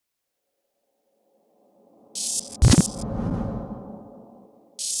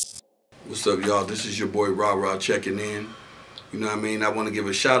What's up, y'all? This is your boy RaRa checking in. You know what I mean? I want to give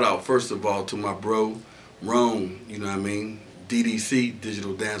a shout out first of all to my bro, Rome, you know what I mean? DDC,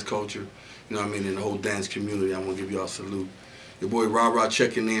 Digital Dance Culture, you know what I mean? And the whole dance community, I want to give y'all a salute. Your boy RaRa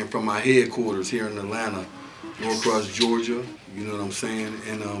checking in from my headquarters here in Atlanta, Norcross, Georgia, you know what I'm saying?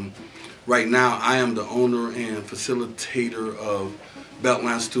 And right now, I am the owner and facilitator of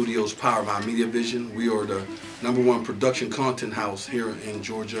Beltline Studios, powered by Media Vision. We are the #1 production content house here in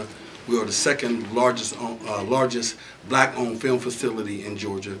Georgia. We are the second largest black-owned film facility in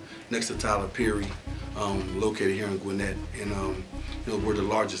Georgia, next to Tyler Perry, located here in Gwinnett. And you know, we're the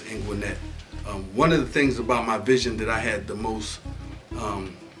largest in Gwinnett. One of the things about my vision that I had the most,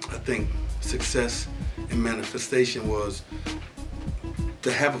 I think, success and manifestation was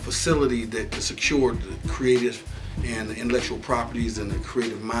to have a facility that could secure the creative and the intellectual properties and the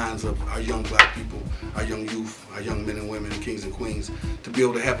creative minds of our young black people, our young youth, our young men and women, kings and queens, to be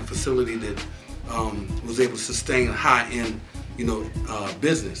able to have a facility that was able to sustain high-end, you know,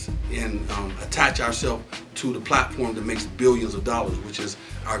 business and attach ourselves to the platform that makes billions of dollars, which is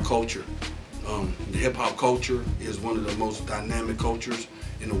our culture. The hip-hop culture is one of the most dynamic cultures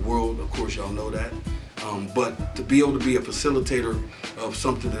in the world. Of course, y'all know that. But to be able to be a facilitator of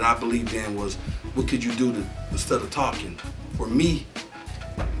something that I believed in was, what could you do instead of talking? For me,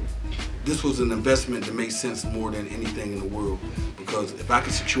 this was an investment that made sense more than anything in the world, because if I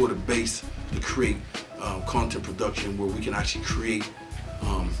could secure the base to create content production where we can actually create,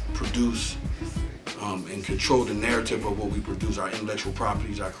 produce, and control the narrative of what we produce, our intellectual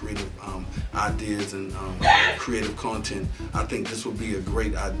properties, our creative ideas, and creative content, I think this would be a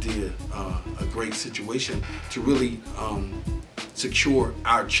great idea, a great situation to really secure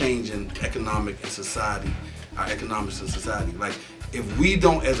our change in economic and society, our economics and society. Like, if we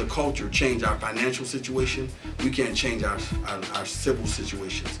don't, as a culture, change our financial situation, we can't change our civil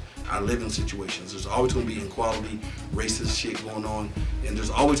situations, our living situations. There's always going to be inequality, racist shit going on, and there's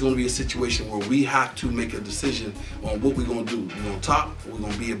always going to be a situation where we have to make a decision on what we're going to do. We're going to talk, or we're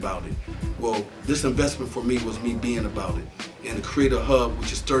going to be about it. Well, this investment for me was me being about it, and to create a hub,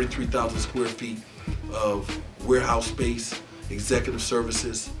 which is 33,000 square feet of warehouse space, executive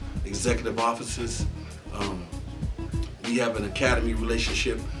services, executive offices. We have an academy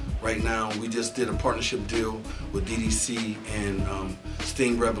relationship right now. We just did a partnership deal with DDC and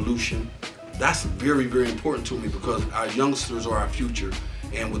Sting Revolution. That's very, very important to me, because our youngsters are our future.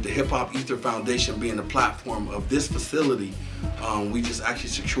 And with the Hip Hop Ether Foundation being the platform of this facility, we just actually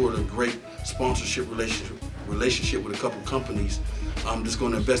secured a great sponsorship relationship with a couple companies that's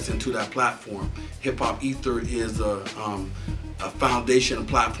going to invest into that platform. Hip Hop Ether is a foundation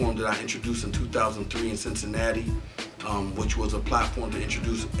platform that I introduced in 2003 in Cincinnati, which was a platform to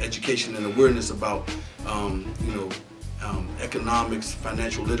introduce education and awareness about you know, economics,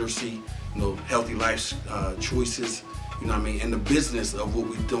 financial literacy, you know, healthy life choices, you know what I mean, and the business of what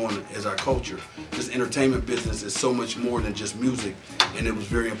we're doing as our culture. This entertainment business is so much more than just music, and it was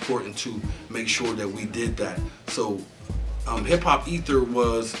very important to make sure that we did that. So Hip Hop Ether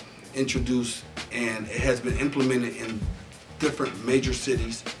was introduced, and it has been implemented in different major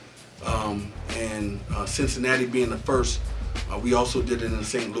cities, and Cincinnati being the first. We also did it in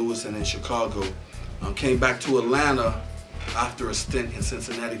St. Louis and in Chicago. Came back to Atlanta after a stint in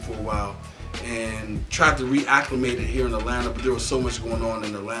Cincinnati for a while, and tried to reacclimate it here in Atlanta, but there was so much going on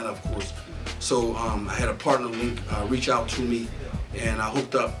in Atlanta, of course. So I had a partner reach out to me, and I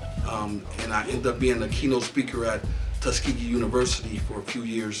hooked up, and I ended up being a keynote speaker at Tuskegee University for a few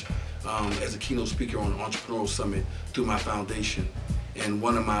years as a keynote speaker on the Entrepreneurial Summit through my foundation. And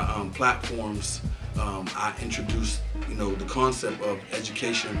one of my platforms, I introduced, you know, the concept of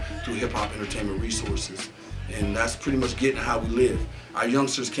education through hip-hop entertainment resources. And that's pretty much getting how we live. Our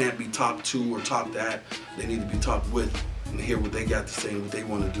youngsters can't be talked to or talked at. They need to be talked with and hear what they got to say and what they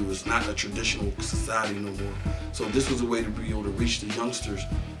want to do. It's not a traditional society no more. So this was a way to be able to reach the youngsters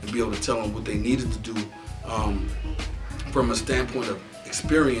and be able to tell them what they needed to do from a standpoint of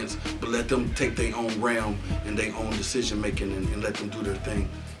experience, but let them take their own realm and their own decision making, and let them do their thing.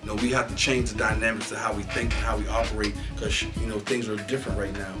 You know, we have to change the dynamics of how we think and how we operate, because, you know, things are different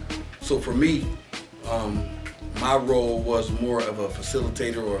right now. So for me, my role was more of a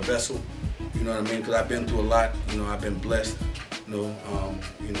facilitator or a vessel, you know what I mean? Because I've been through a lot, you know, I've been blessed, you know,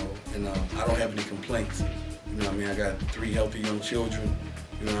 and I don't have any complaints. You know what I mean? I got 3 healthy young children,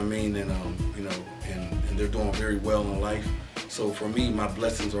 you know what I mean? And, you know, and they're doing very well in life. So for me, my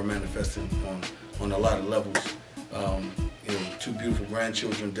blessings are manifesting on a lot of levels. You know, 2 beautiful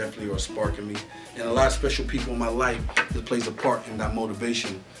grandchildren definitely are sparking me, and a lot of special people in my life that plays a part in that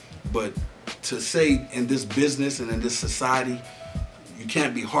motivation. But to say in this business and in this society, you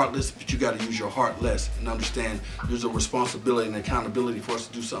can't be heartless, but you got to use your heart less and understand there's a responsibility and accountability for us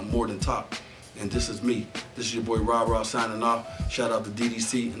to do something more than talk. And this is me. This is your boy RaRa signing off. Shout out to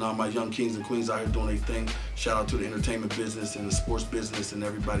DDC and all my young kings and queens out here doing their thing. Shout out to the entertainment business and the sports business and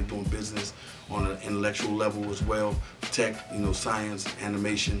everybody doing business on an intellectual level as well. Tech, you know, science,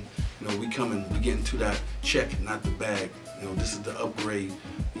 animation. You know, we getting to that check, not the bag. You know, this is the upgrade,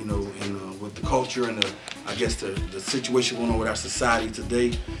 you know, and with the culture and I guess the situation going on with our society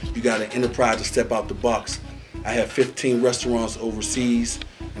today, you got an enterprise to step out the box. I have 15 restaurants overseas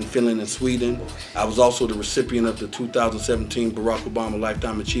in Finland and Sweden. I was also the recipient of the 2017 Barack Obama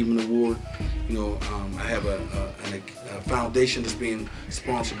Lifetime Achievement Award. You know, I have a foundation that's being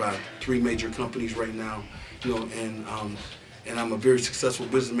sponsored by 3 major companies right now. You know, and I'm a very successful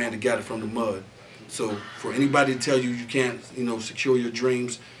businessman that got it from the mud. So for anybody to tell you you can't, you know, secure your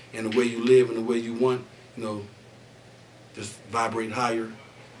dreams and the way you live and the way you want, you know, just vibrate higher,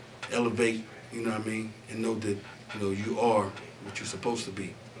 elevate, you know what I mean, and know that, you know, you are what you're supposed to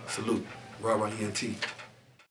be. Salute. RaRa ENT.